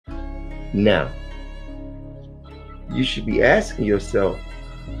Now, you should be asking yourself,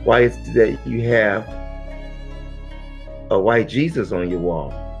 why is it that you have a white Jesus on your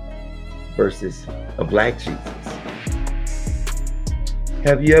wall versus a black Jesus?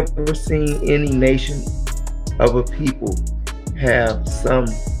 Have you ever seen any nation of a people have some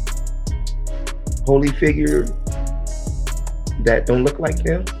holy figure that don't look like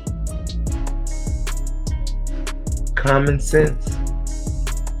them? Common sense.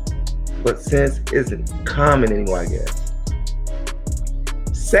 But sense isn't common anymore, I guess.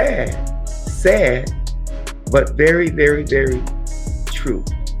 Sad, but very, very, very true.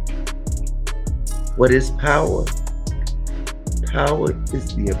 What is power? Power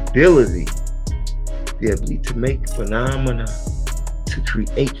is the ability to make phenomena, to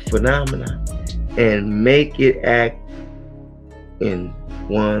create phenomena, and make it act in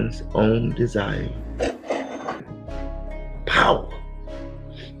one's own desire. Power.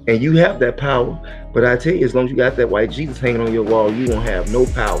 And you have that power, but I tell you, as long as you got that white Jesus hanging on your wall, you won't have no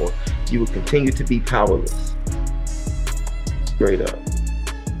power. You will continue to be powerless. Straight up.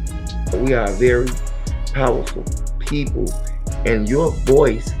 We are very powerful people, and your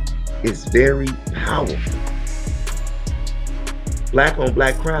voice is very powerful. Black on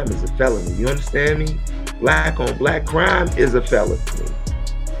black crime is a felony. You understand me? Black on black crime is a felony.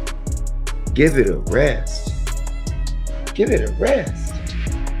 Give it a rest. Give it a rest.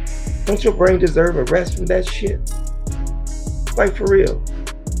 Don't your brain deserve a rest from that shit? Like, for real.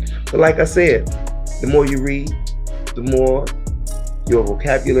 But like I said, the more you read, the more your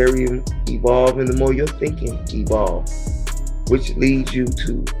vocabulary evolves, and the more your thinking evolves, which leads you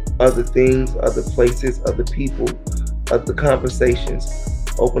to other things, other places, other people, other conversations.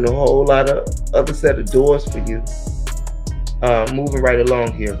 Open a whole lot of other set of doors for you. Moving right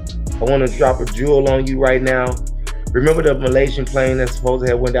along here. I want to drop a jewel on you right now. Remember the Malaysian plane that supposedly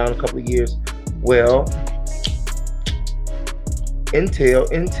had went down a couple of years? Well,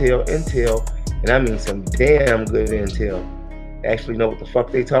 intel, and I mean some damn good intel. Actually know what the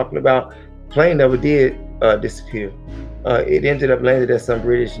fuck they talking about. Plane never did disappear. It ended up landed at some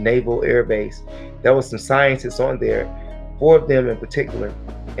British naval air base. There was some scientists on there, 4 of them in particular,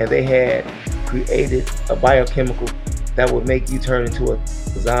 and they had created a biochemical that would make you turn into a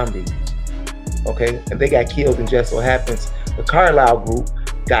zombie. Okay, and they got killed, and just so happens the Carlisle group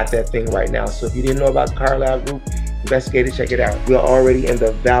got that thing right now. So if you didn't know about the Carlisle group, investigate it, check it out. We're already in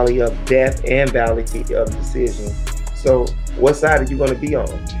the valley of death and valley of decision. So what side are you going to be on?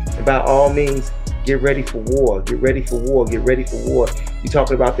 And by all means, get ready for war. Get ready for war. Get ready for war. You're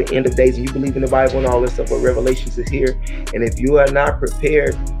talking about the end of days, and you believe in the Bible and all this stuff, but Revelations is here. And if you are not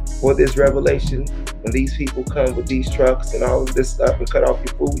prepared for this revelation, when these people come with these trucks and all of this stuff and cut off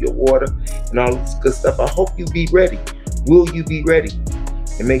your food, your water, and all this good stuff, I hope you be ready. Will you be ready?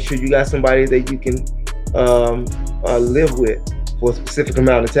 And make sure you got somebody that you can live with for a specific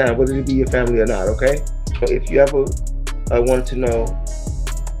amount of time, whether it be your family or not, okay? If you ever wanted to know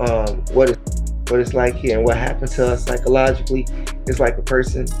what it's like here and what happens to us psychologically, it's like a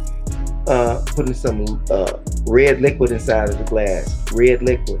person putting some red liquid inside of the glass, red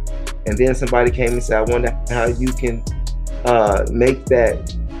liquid. And then somebody came and said, I wonder how you can make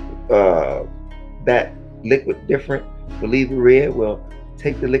that that liquid different, but leave it red. Well,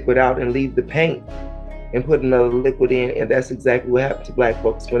 take the liquid out and leave the paint and put another liquid in, and that's exactly what happened to black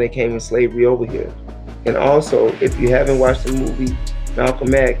folks when they came in slavery over here. And also, if you haven't watched the movie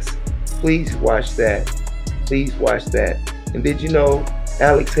Malcolm X, please watch that. Please watch that. And did you know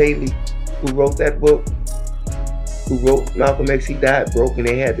Alex Haley, who wrote that book, who wrote Malcolm X, he died broke, and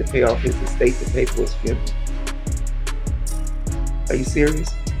they had to pay off his estate to pay for his funeral? Are you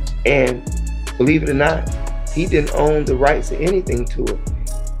serious? And believe it or not, he didn't own the rights to anything to it.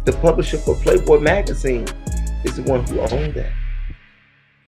 The publisher for Playboy magazine is the one who owned that.